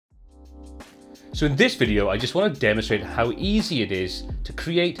So in this video, I just want to demonstrate how easy it is to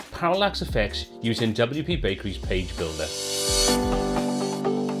create parallax effects using WPBakery's Page Builder.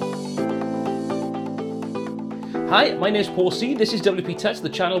 Hi, my name is Paul C. This is WPTuts, the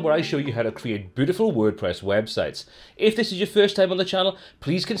channel where I show you how to create beautiful WordPress websites. If this is your first time on the channel,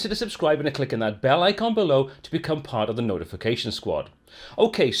 please consider subscribing and clicking that bell icon below to become part of the notification squad.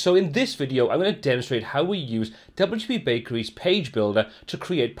 Okay, so in this video, I'm going to demonstrate how we use WPBakery's Page Builder to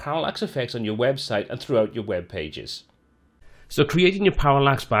create parallax effects on your website and throughout your web pages. So creating your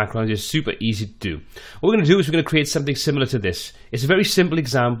parallax background is super easy to do. What we're going to do is we're going to create something similar to this. It's a very simple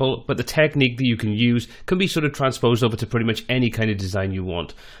example, but the technique that you can use can be sort of transposed over to pretty much any kind of design you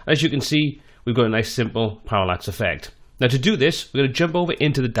want. As you can see, we've got a nice simple parallax effect. Now to do this, we're going to jump over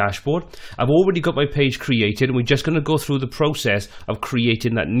into the dashboard. I've already got my page created and we're just going to go through the process of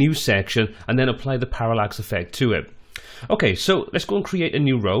creating that new section and then apply the parallax effect to it. Okay, so let's go and create a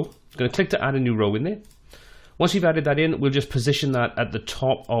new row. I'm going to click to add a new row in there. Once you've added that in, we'll just position that at the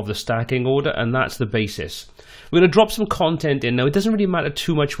top of the stacking order, and that's the basis. We're going to drop some content in. Now, it doesn't really matter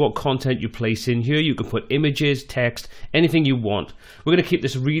too much what content you place in here. You can put images, text, anything you want. We're going to keep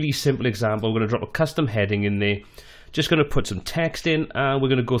this really simple example. We're going to drop a custom heading in there. Just going to put some text in, and we're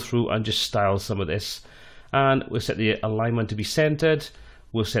going to go through and just style some of this. And we'll set the alignment to be centered.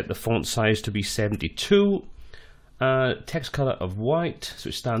 We'll set the font size to be 72. Text color of white, so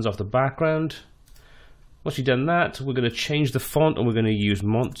it stands off the background. Once you've done that, we're going to change the font and we're going to use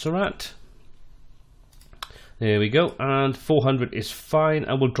Montserrat. There we go, and 400 is fine,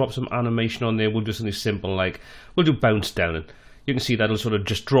 and we'll drop some animation on there. We'll do something simple like, we'll do bounce down, and you can see that'll sort of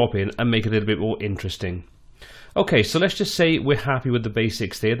just drop in and make it a little bit more interesting. Okay, so let's just say we're happy with the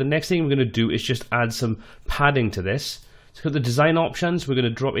basics there. The next thing we're going to do is just add some padding to this. So the design options, we're going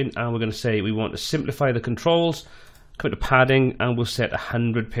to drop in and we're going to say we want to simplify the controls. Come to padding and we'll set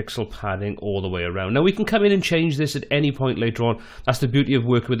 100 pixel padding all the way around. Now we can come in and change this at any point later on. That's the beauty of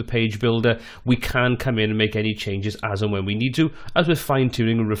working with the Page Builder. We can come in and make any changes as and when we need to, as we're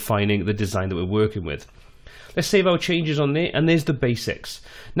fine-tuning and refining the design that we're working with. Let's save our changes on there, and there's the basics.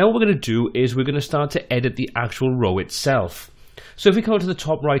 Now what we're going to do is we're going to start to edit the actual row itself. So if we come to the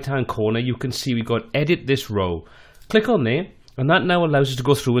top right hand corner, you can see we've got edit this row. Click on there. And that now allows us to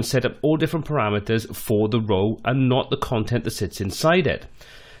go through and set up all different parameters for the row and not the content that sits inside it.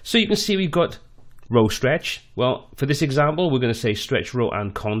 So you can see we've got row stretch. Well, for this example, we're going to say stretch row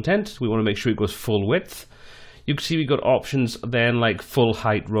and content. We want to make sure it goes full width. You can see we've got options then like full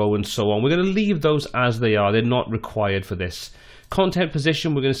height row and so on. We're going to leave those as they are. They're not required for this. Content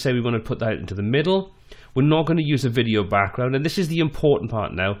position, we're going to say we want to put that into the middle. We're not going to use a video background, and this is the important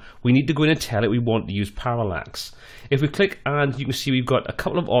part now. We need to go in and tell it we want to use parallax. If we click, and you can see we've got a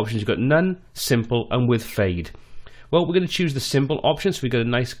couple of options. You've got none, simple, and with fade. Well, we're going to choose the simple option, so we've got a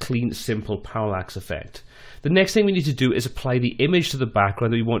nice, clean, simple parallax effect. The next thing we need to do is apply the image to the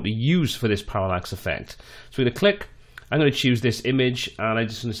background that we want to use for this parallax effect. So we're going to click, I'm going to choose this image, and I'm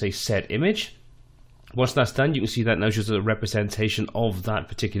just going to say set image. Once that's done, you can see that now shows a representation of that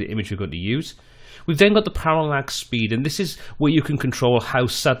particular image we're going to use. We've then got the parallax speed, and this is where you can control how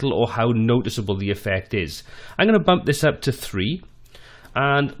subtle or how noticeable the effect is. I'm going to bump this up to 3,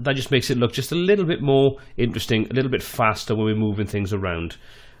 and that just makes it look just a little bit more interesting, a little bit faster when we're moving things around.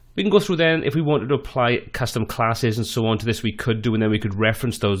 We can go through then, if we wanted to apply custom classes and so on to this, we could do, and then we could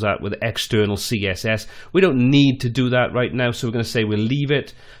reference those out with external CSS. We don't need to do that right now, so we're going to say we'll leave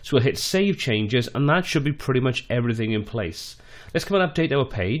it. So we'll hit Save Changes, and that should be pretty much everything in place. Let's come and update our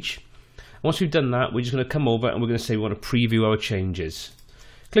page. Once we've done that, we're just going to come over and we're going to say we want to preview our changes.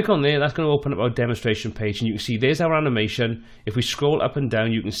 Click on there, that's going to open up our demonstration page, and you can see there's our animation. If we scroll up and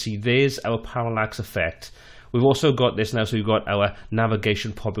down, you can see there's our parallax effect. We've also got this now, so we've got our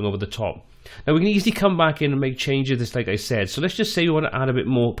navigation popping over the top. Now we can easily come back in and make changes, just like I said. So let's just say we want to add a bit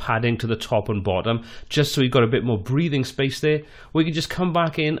more padding to the top and bottom, just so we've got a bit more breathing space there. We can just come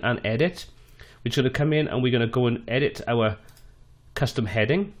back in and edit. We're just going to come in and we're going to go and edit our custom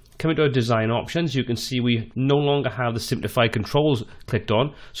heading. Coming to our design options, you can see we no longer have the simplify controls clicked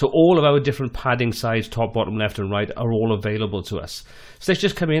on, so all of our different padding size, top, bottom, left and right are all available to us. So let's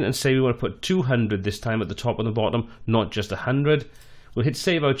just come in and say we want to put 200 this time at the top and the bottom, not just 100. We'll hit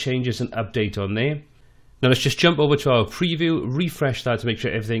save our changes and update on there. Now let's just jump over to our preview, refresh that to make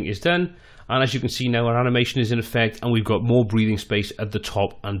sure everything is done. And as you can see now, our animation is in effect and we've got more breathing space at the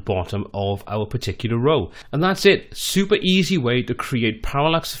top and bottom of our particular row. And that's it. Super easy way to create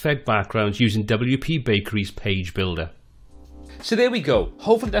parallax effect backgrounds using WPBakery's Page Builder. So there we go.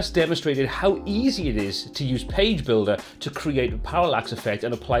 Hopefully that's demonstrated how easy it is to use Page Builder to create a parallax effect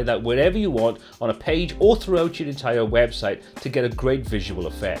and apply that wherever you want on a page or throughout your entire website to get a great visual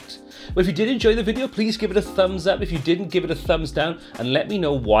effect. But if you did enjoy the video, please give it a thumbs up. If you didn't, give it a thumbs down and let me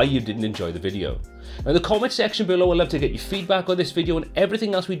know why you didn't enjoy the video. Now in the comment section below, I'd love to get your feedback on this video and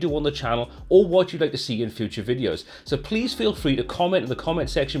everything else we do on the channel, or what you'd like to see in future videos. So please feel free to comment in the comment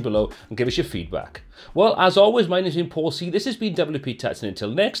section below and give us your feedback. Well, as always, my name is Paul C. This has been WPTuts, and until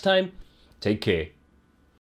next time, take care.